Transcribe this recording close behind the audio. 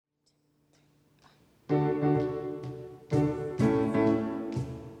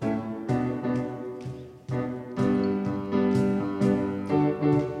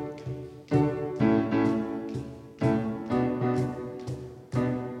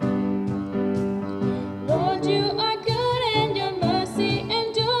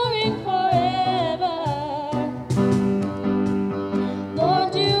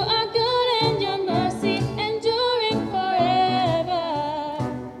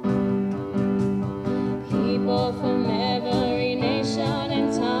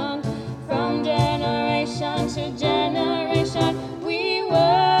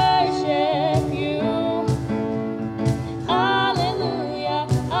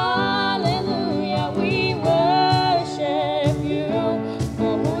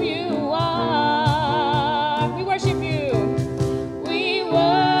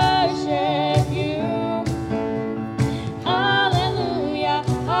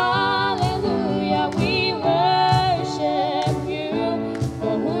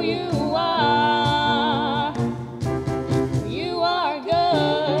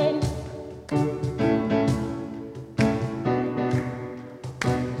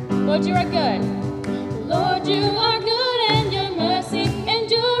Lord, you are good. Lord, you are good, and your mercy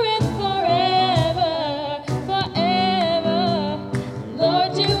endureth forever, forever.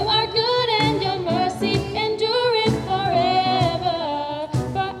 Lord, you are good, and your mercy endureth forever,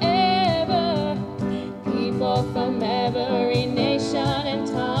 forever. People from every nation and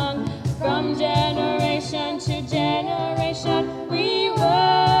tongue, from generation to generation, we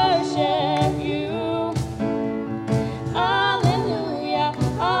worship you. Hallelujah,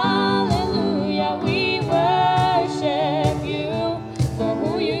 hallelujah, we worship you for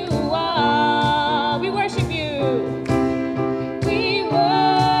who you are. We worship you. We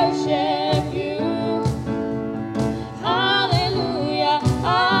worship you. Hallelujah,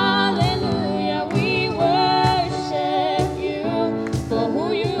 hallelujah, we worship you for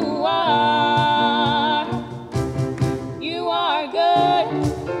who you are. You are good.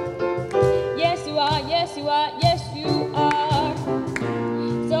 Yes, you are, yes, you are, yes, you are.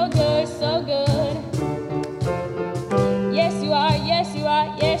 So good, so good. Yes, you are, yes, you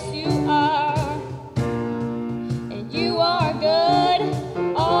are, yes, you are. And you are good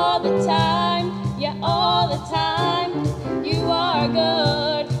all the time, yeah, all the time. You are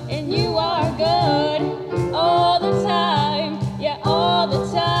good, and you are good all the time, yeah, all the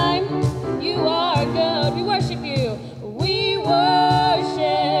time. You are good. We worship you. We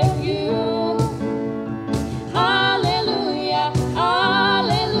worship you. Hallelujah,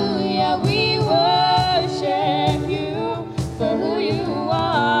 hallelujah, we worship you for who you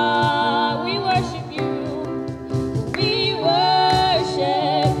are. We worship you. We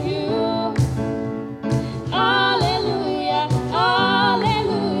worship you. Hallelujah,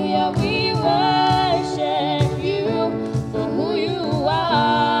 hallelujah, we worship you for who you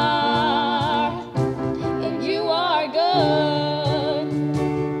are. And you are good.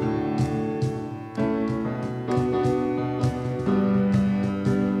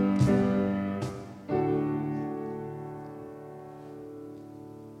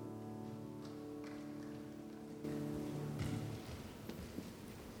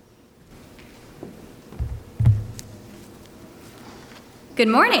 Good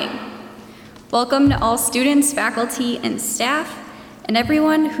morning. Welcome to all students, faculty, and staff, and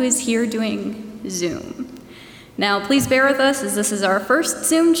everyone who is here doing Zoom. Now, please bear with us as this is our first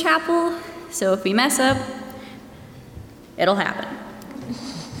Zoom chapel, so if we mess up, it'll happen.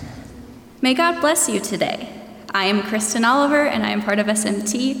 May God bless you today. I am Kristen Oliver, and I am part of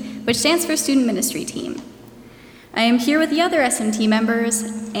SMT, which stands for Student Ministry Team. I am here with the other SMT members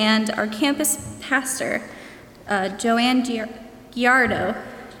and our campus pastor, Joanne Giardo,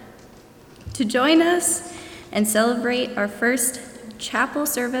 to join us and celebrate our first chapel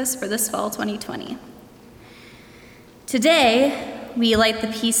service for this fall 2020. Today, we light the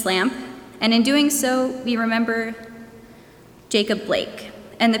peace lamp, and in doing so, we remember Jacob Blake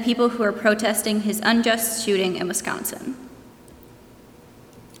and the people who are protesting his unjust shooting in Wisconsin.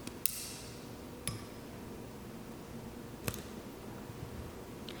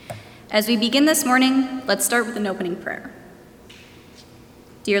 As we begin this morning, let's start with an opening prayer.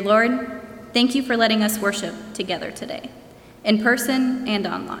 Dear Lord, thank you for letting us worship together today, in person and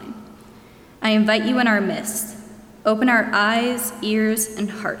online. I invite you in our midst. Open our eyes, ears,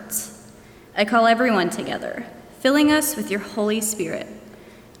 and hearts. I call everyone together, filling us with your Holy Spirit.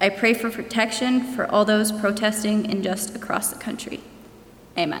 I pray for protection for all those protesting injustice across the country.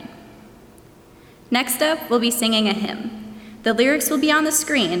 Amen. Next up, we'll be singing a hymn. The lyrics will be on the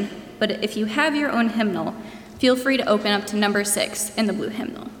screen, but if you have your own hymnal, feel free to open up to number 6 in the blue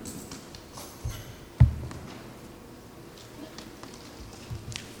hymnal.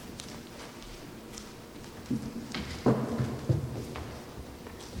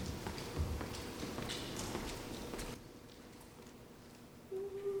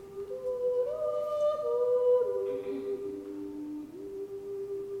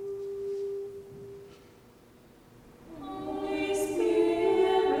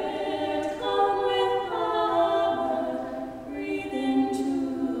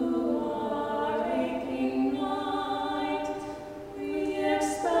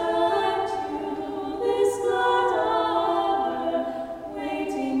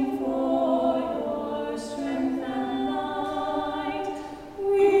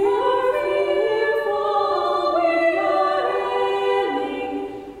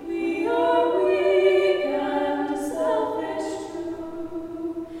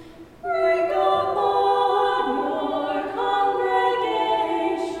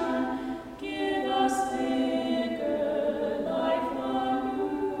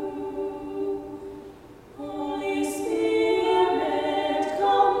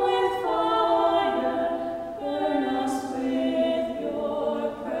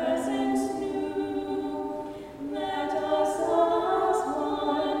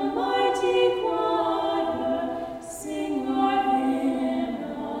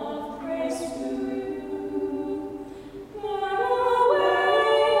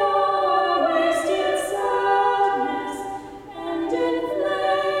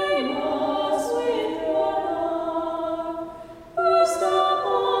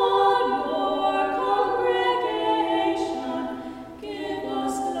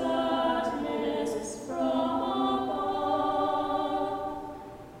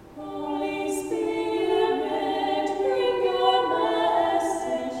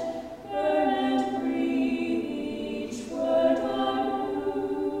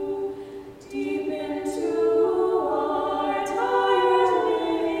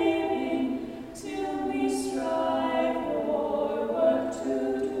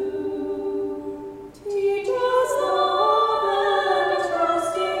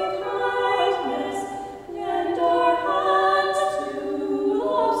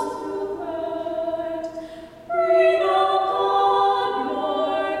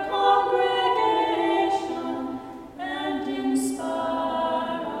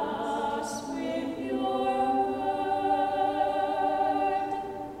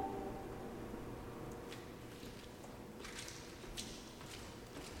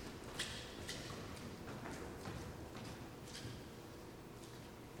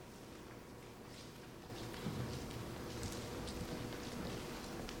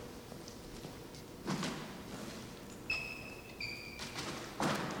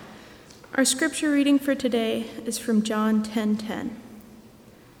 Our scripture reading for today is from John 10:10.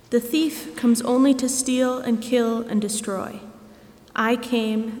 The thief comes only to steal and kill and destroy. I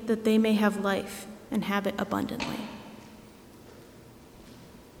came that they may have life and have it abundantly.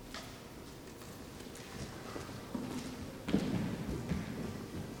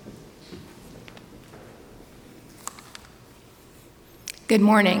 Good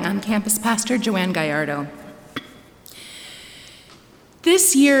morning. I'm Campus Pastor Joanne Gallardo.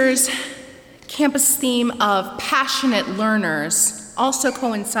 This year's campus theme of passionate learners also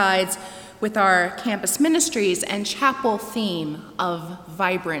coincides with our campus ministries and chapel theme of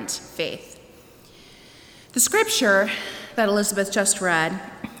vibrant faith. The scripture that Elizabeth just read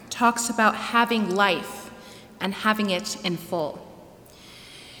talks about having life and having it in full.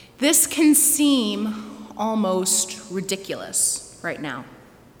 This can seem almost ridiculous right now.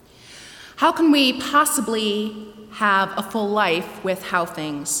 How can we possibly have a full life with how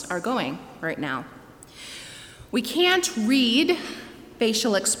things are going right now? We can't read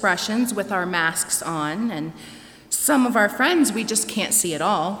facial expressions with our masks on, and some of our friends we just can't see at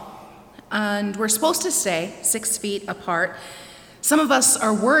all. And we're supposed to stay 6 feet apart. Some of us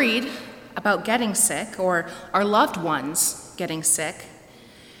are worried about getting sick or our loved ones getting sick.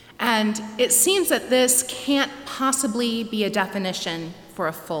 And it seems that this can't possibly be a definition for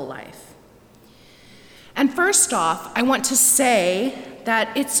a full life. And first off, I want to say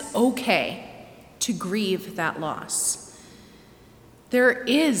that it's okay to grieve that loss. There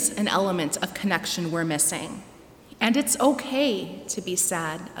is an element of connection we're missing, and it's okay to be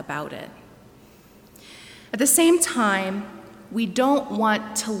sad about it. At the same time, we don't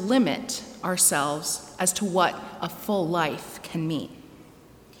want to limit ourselves as to what a full life can mean.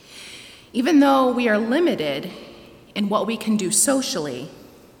 Even though we are limited in what we can do socially,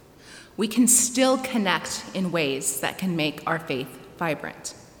 we can still connect in ways that can make our faith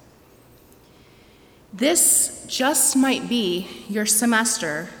vibrant. This just might be your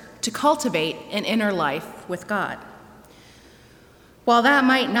semester to cultivate an inner life with God. While that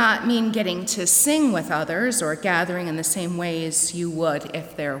might not mean getting to sing with others or gathering in the same ways you would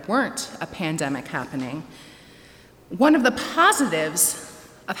if there weren't a pandemic happening, one of the positives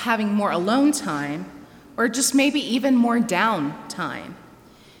of having more alone time, or just maybe even more down time,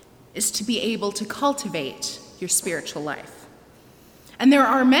 is to be able to cultivate your spiritual life. And there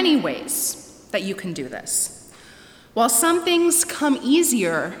are many ways that you can do this. While some things come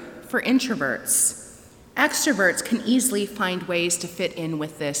easier for introverts, extroverts can easily find ways to fit in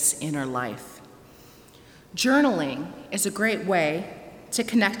with this inner life. Journaling is a great way to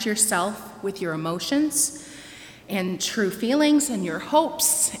connect yourself with your emotions and true feelings and your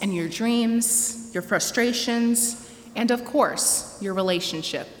hopes and your dreams, your frustrations, and of course, your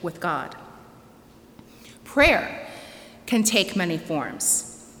relationship with God. Prayer can take many forms.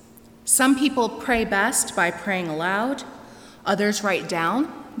 Some people pray best by praying aloud. Others write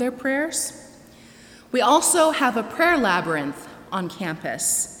down their prayers. We also have a prayer labyrinth on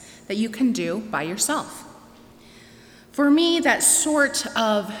campus that you can do by yourself. For me, that sort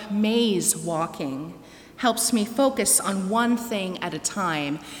of maze walking helps me focus on one thing at a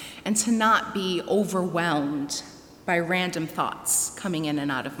time and to not be overwhelmed by random thoughts coming in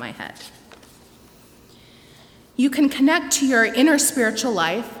and out of my head. You can connect to your inner spiritual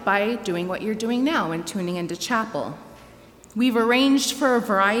life by doing what you're doing now and tuning into chapel. We've arranged for a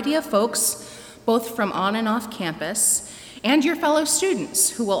variety of folks, both from on and off campus, and your fellow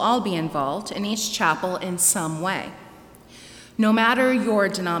students who will all be involved in each chapel in some way. No matter your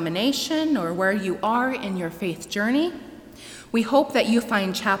denomination or where you are in your faith journey, we hope that you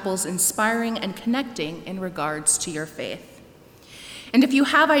find chapels inspiring and connecting in regards to your faith. And if you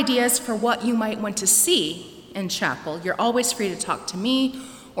have ideas for what you might want to see in chapel, you're always free to talk to me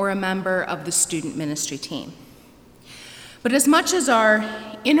or a member of the student ministry team. But as much as our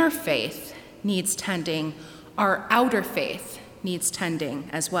inner faith needs tending, our outer faith needs tending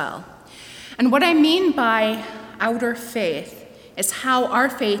as well. And what I mean by outer faith is how our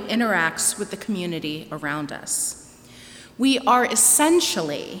faith interacts with the community around us. We are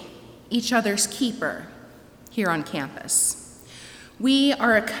essentially each other's keeper here on campus. We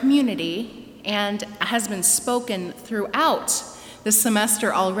are a community, and has been spoken throughout the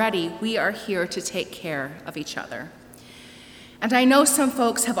semester already, we are here to take care of each other. And I know some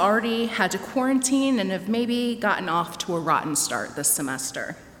folks have already had to quarantine and have maybe gotten off to a rotten start this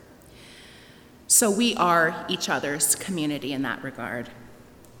semester. So we are each other's community in that regard.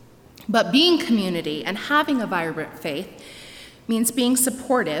 But being community and having a vibrant faith means being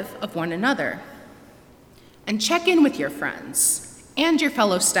supportive of one another. And check in with your friends and your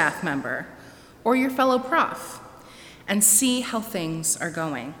fellow staff member or your fellow prof and see how things are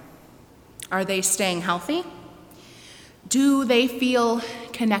going. Are they staying healthy? Do they feel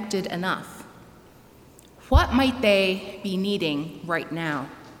connected enough? What might they be needing right now?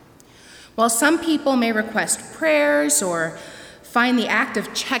 While some people may request prayers or find the act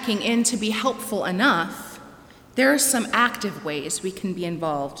of checking in to be helpful enough, there are some active ways we can be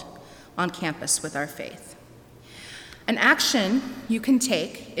involved on campus with our faith. An action you can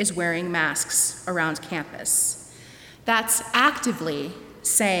take is wearing masks around campus. That's actively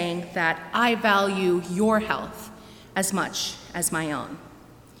saying that I value your health as much as my own.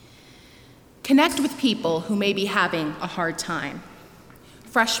 Connect with people who may be having a hard time.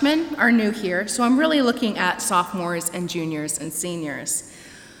 Freshmen are new here, so I'm really looking at sophomores and juniors and seniors.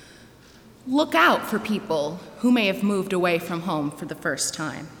 Look out for people who may have moved away from home for the first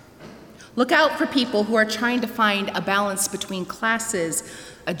time. Look out for people who are trying to find a balance between classes,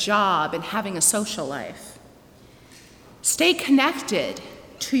 a job, and having a social life. Stay connected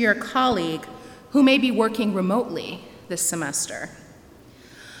to your colleague who may be working remotely this semester.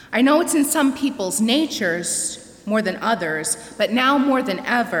 I know it's in some people's natures more than others, but now more than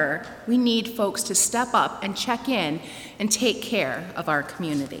ever, we need folks to step up and check in and take care of our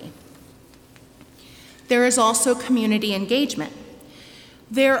community. There is also community engagement.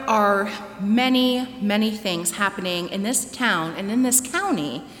 There are many, many things happening in this town and in this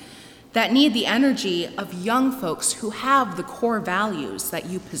county that need the energy of young folks who have the core values that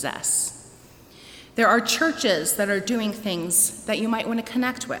you possess. There are churches that are doing things that you might want to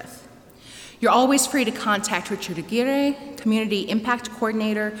connect with. You're always free to contact Richard Aguirre, Community Impact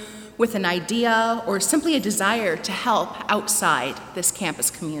Coordinator, with an idea or simply a desire to help outside this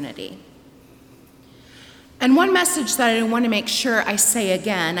campus community. And one message that I want to make sure I say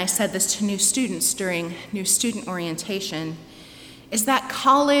again, I said this to new students during new student orientation, is that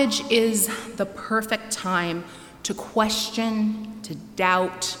college is the perfect time to question, to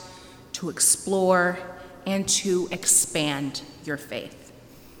doubt, to explore, and to expand your faith.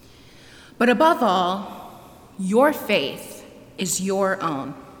 But above all, your faith is your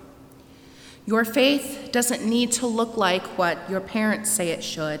own. Your faith doesn't need to look like what your parents say it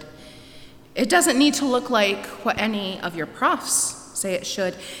should. It doesn't need to look like what any of your profs say it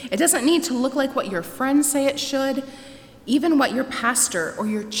should. It doesn't need to look like what your friends say it should, even what your pastor or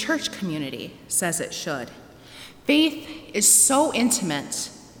your church community says it should. Faith is so intimate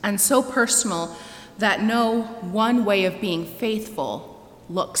and so personal that no one way of being faithful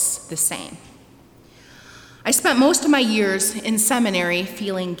looks the same. I spent most of my years in seminary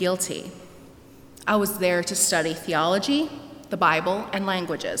feeling guilty. I was there to study theology, the Bible, and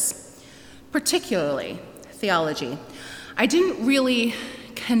languages, particularly theology. I didn't really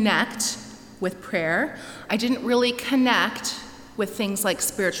connect with prayer. I didn't really connect with things like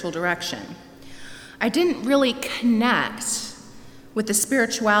spiritual direction. I didn't really connect with the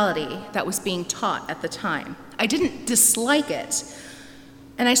spirituality that was being taught at the time. I didn't dislike it,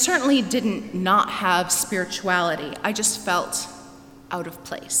 and I certainly didn't not have spirituality. I just felt out of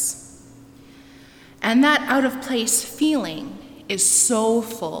place. And that out of place feeling is so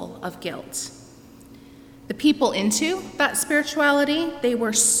full of guilt. The people into that spirituality, they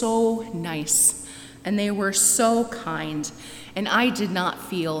were so nice and they were so kind, and I did not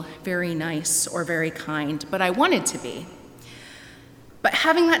feel very nice or very kind, but I wanted to be. But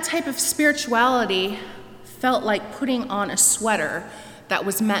having that type of spirituality felt like putting on a sweater that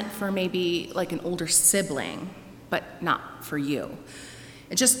was meant for maybe like an older sibling, but not for you.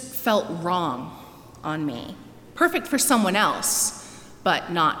 It just felt wrong on me. Perfect for someone else,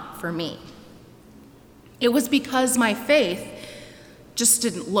 but not for me. It was because my faith just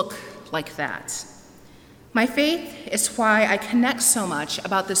didn't look like that. My faith is why I connect so much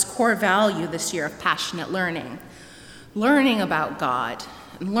about this core value this year of passionate learning. Learning about God,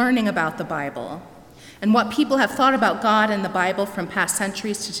 and learning about the Bible. And what people have thought about God and the Bible from past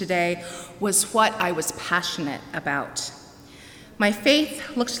centuries to today was what I was passionate about. My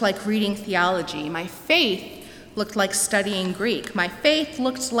faith looked like reading theology. My faith looked like studying Greek. My faith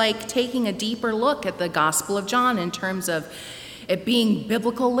looked like taking a deeper look at the Gospel of John in terms of it being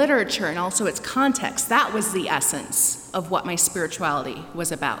biblical literature and also its context. That was the essence of what my spirituality was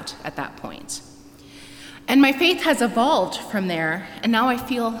about at that point. And my faith has evolved from there, and now I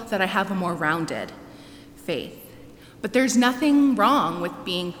feel that I have a more rounded faith. But there's nothing wrong with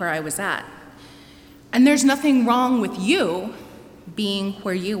being where I was at. And there's nothing wrong with you being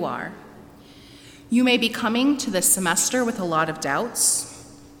where you are. You may be coming to this semester with a lot of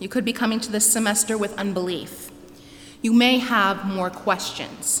doubts. You could be coming to this semester with unbelief. You may have more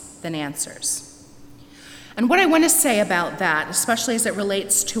questions than answers. And what I want to say about that, especially as it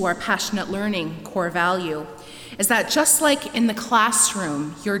relates to our passionate learning core value, is that just like in the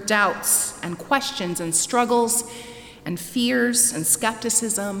classroom, your doubts and questions and struggles and fears and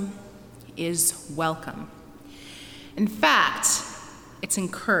skepticism is welcome. In fact, it's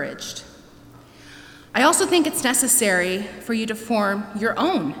encouraged. I also think it's necessary for you to form your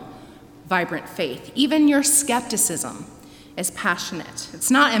own vibrant faith. Even your skepticism is passionate.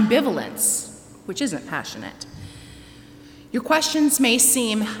 It's not ambivalence, which isn't passionate. Your questions may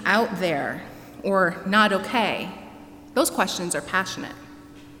seem out there or not okay. Those questions are passionate.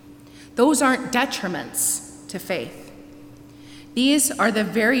 Those aren't detriments to faith. These are the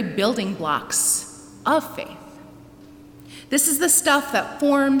very building blocks of faith. This is the stuff that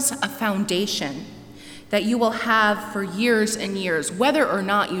forms a foundation that you will have for years and years, whether or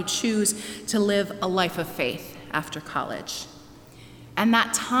not you choose to live a life of faith after college. And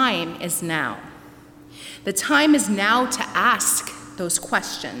that time is now. The time is now to ask those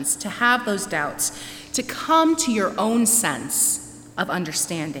questions, to have those doubts, to come to your own sense of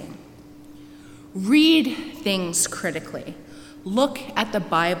understanding. Read things critically. Look at the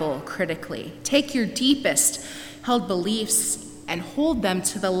Bible critically. Take your deepest held beliefs and hold them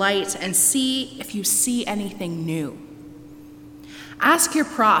to the light and see if you see anything new. Ask your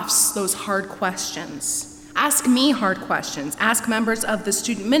profs those hard questions. Ask me hard questions. Ask members of the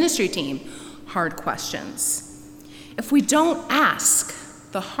student ministry team hard questions. If we don't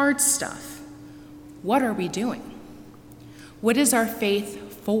ask the hard stuff, what are we doing? What is our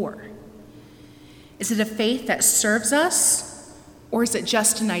faith for? Is it a faith that serves us, or is it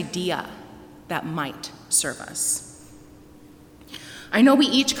just an idea that might serve us? I know we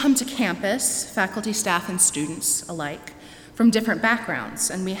each come to campus, faculty, staff, and students alike, from different backgrounds,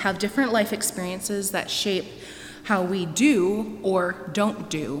 and we have different life experiences that shape how we do or don't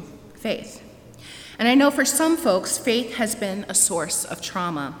do faith. And I know for some folks, faith has been a source of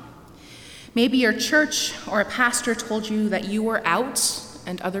trauma. Maybe your church or a pastor told you that you were out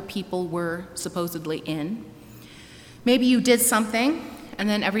and other people were supposedly in. Maybe you did something and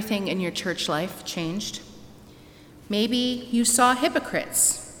then everything in your church life changed. Maybe you saw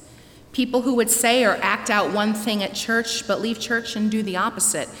hypocrites, people who would say or act out one thing at church but leave church and do the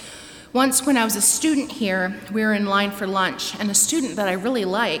opposite. Once when I was a student here, we were in line for lunch, and a student that I really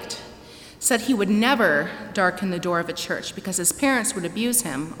liked said he would never darken the door of a church because his parents would abuse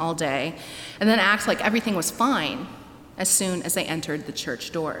him all day and then act like everything was fine as soon as they entered the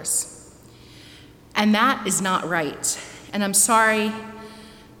church doors. And that is not right. And I'm sorry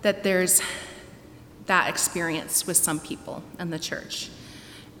that there's that experience with some people in the church.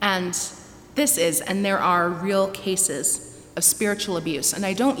 And there are real cases of spiritual abuse, and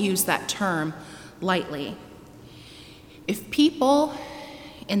I don't use that term lightly. If people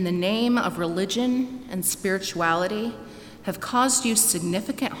in the name of religion and spirituality have caused you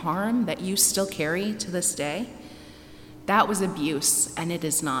significant harm that you still carry to this day, that was abuse, and it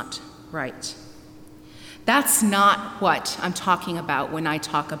is not right. That's not what I'm talking about when I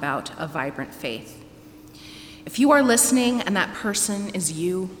talk about a vibrant faith. If you are listening and that person is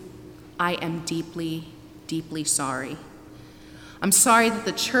you, I am deeply, deeply sorry. I'm sorry that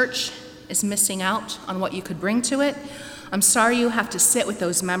the church is missing out on what you could bring to it. I'm sorry you have to sit with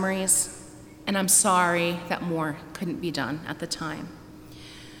those memories, and I'm sorry that more couldn't be done at the time.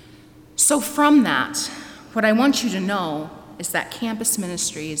 So from that, what I want you to know is that Campus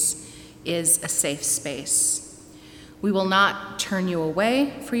Ministries is a safe space. We will not turn you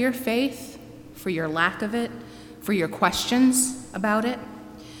away for your faith, for your lack of it, for your questions about it.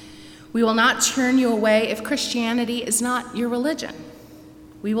 We will not turn you away if Christianity is not your religion.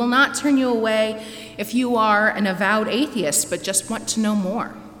 We will not turn you away if you are an avowed atheist but just want to know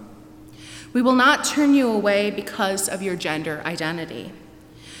more. We will not turn you away because of your gender identity.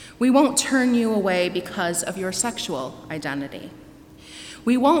 We won't turn you away because of your sexual identity.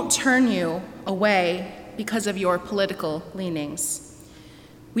 We won't turn you away because of your political leanings.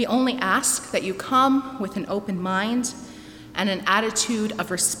 We only ask that you come with an open mind and an attitude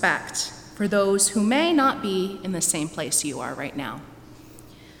of respect for those who may not be in the same place you are right now.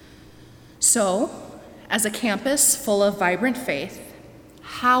 So, as a campus full of vibrant faith,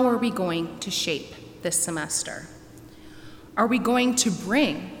 how are we going to shape this semester? Are we going to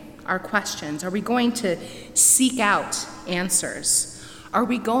bring our questions? Are we going to seek out answers? Are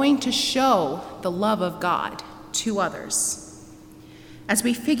we going to show the love of God to others? As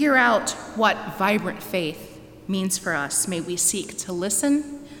we figure out what vibrant faith means for us, may we seek to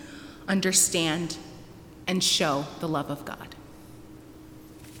listen, understand, and show the love of God.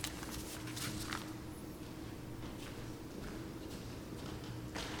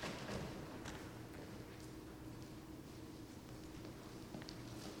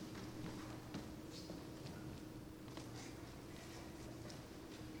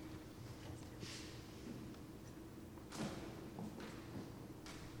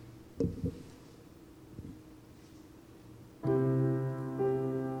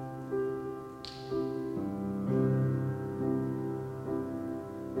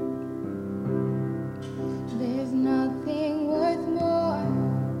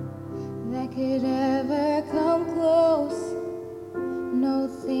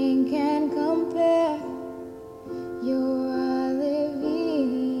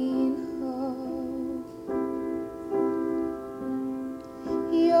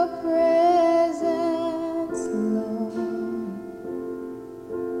 your presence, Lord.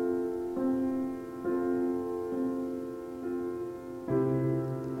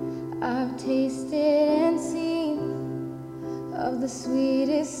 I've tasted and seen of the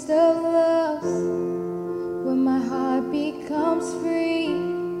sweetest of loves, when my heart becomes free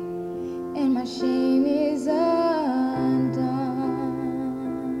and my shame is undone.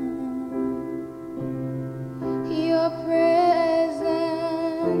 Your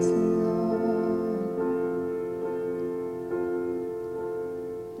presence, Lord.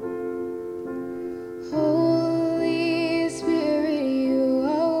 Holy Spirit, you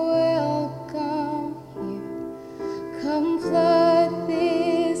are welcome here. Come flood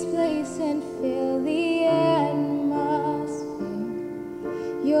this place and fill the atmosphere.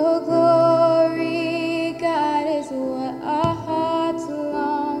 Your glory, God, is what our hearts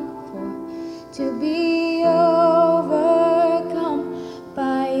long for, to be overcome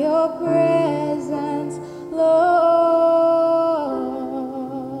by your presence, Lord.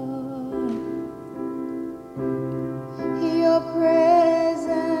 Your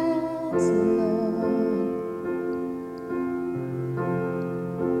presence, Lord.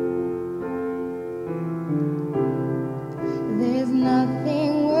 There's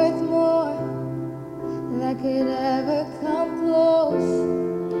nothing worth more that could ever come close.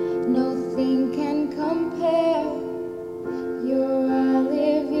 Nothing can compare. You're our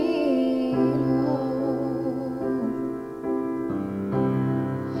living hope.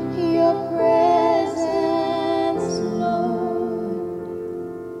 Your presence, Lord.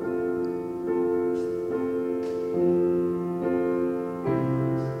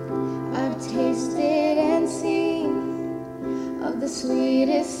 I've tasted and seen of the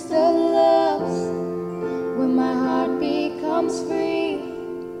sweetest of loves, when my heart becomes free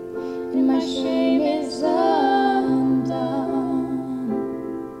and my shame is undone.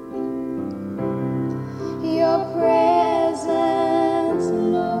 Your presence,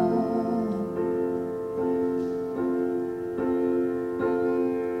 Lord.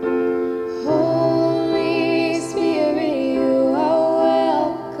 Holy Spirit, you are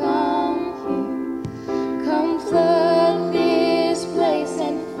welcome here. Come flood this place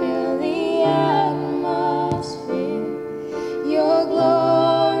and fill the atmosphere. Your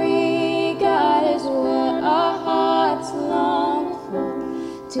glory, God, is what our hearts long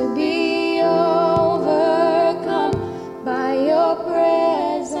for, to be overcome by your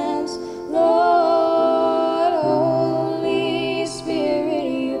presence, Lord. Holy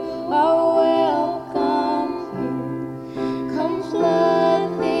Spirit, you are welcome here. Come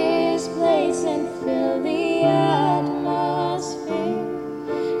flood this place and fill the atmosphere.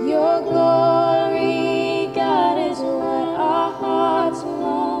 Your glory, God, is what our hearts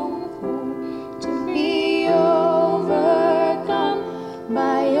long for, to be overcome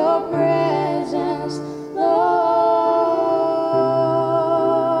by your presence, Lord.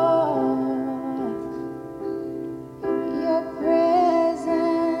 Your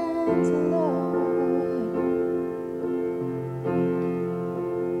presence, Lord.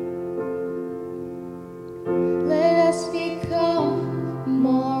 Let us become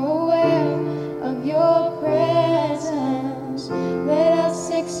more aware of your presence. Let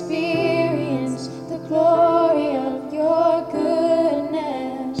us experience the glory of your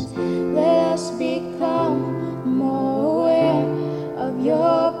goodness. Let us become more aware of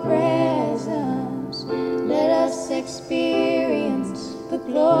your presence. Let us experience the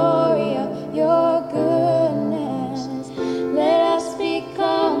glory of your goodness. Let us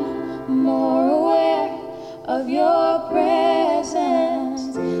become more aware of your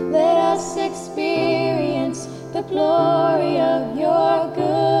presence. Let us experience the glory of your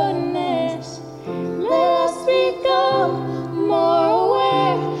goodness. Let us become more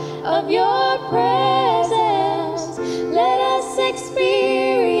aware of your presence. Let us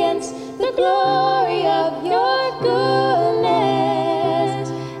experience the glory of your goodness.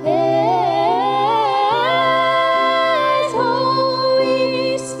 Yes,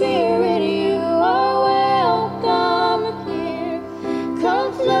 Holy Spirit, you are welcome here.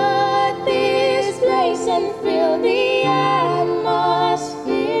 Come flood this place and fill the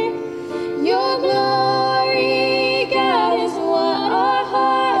atmosphere. Your glory, God, is what our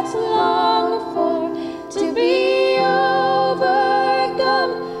hearts long for, to be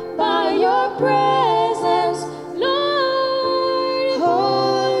overcome by your presence.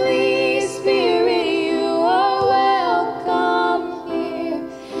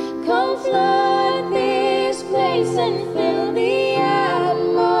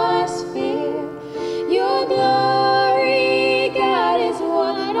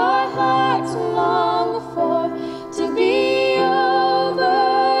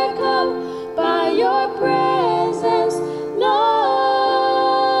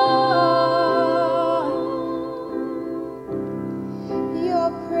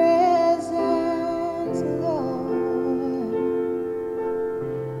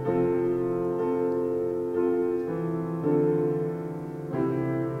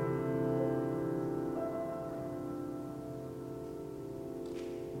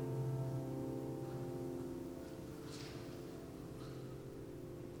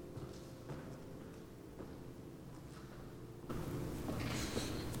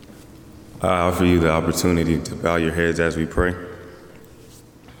 I offer you the opportunity to bow your heads as we pray.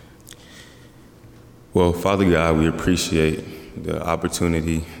 Well, Father God, we appreciate the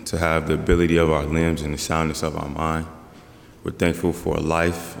opportunity to have the ability of our limbs and the soundness of our mind. We're thankful for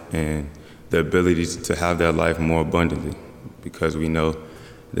life and the ability to have that life more abundantly, because we know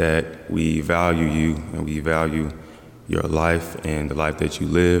that we value you and we value your life and the life that you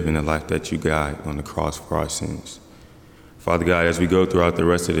live and the life that you died on the cross for our sins. Father God, as we go throughout the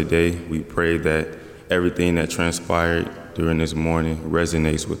rest of the day, we pray that everything that transpired during this morning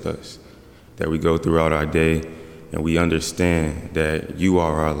resonates with us, that we go throughout our day and we understand that you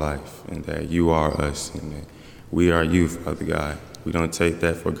are our life and that you are us and that we are you, Father God. We don't take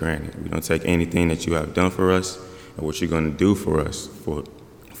that for granted. We don't take anything that you have done for us and what you're going to do for us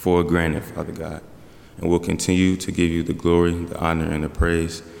for granted, Father God. And we'll continue to give you the glory, the honor, and the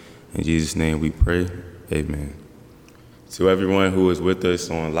praise. In Jesus' name we pray, amen. To everyone who is with us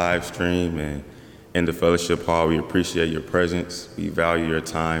on live stream and in the fellowship hall, we appreciate your presence. We value your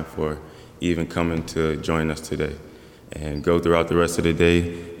time for even coming to join us today. And go throughout the rest of the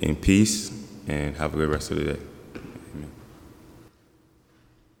day in peace and have a good rest of the day.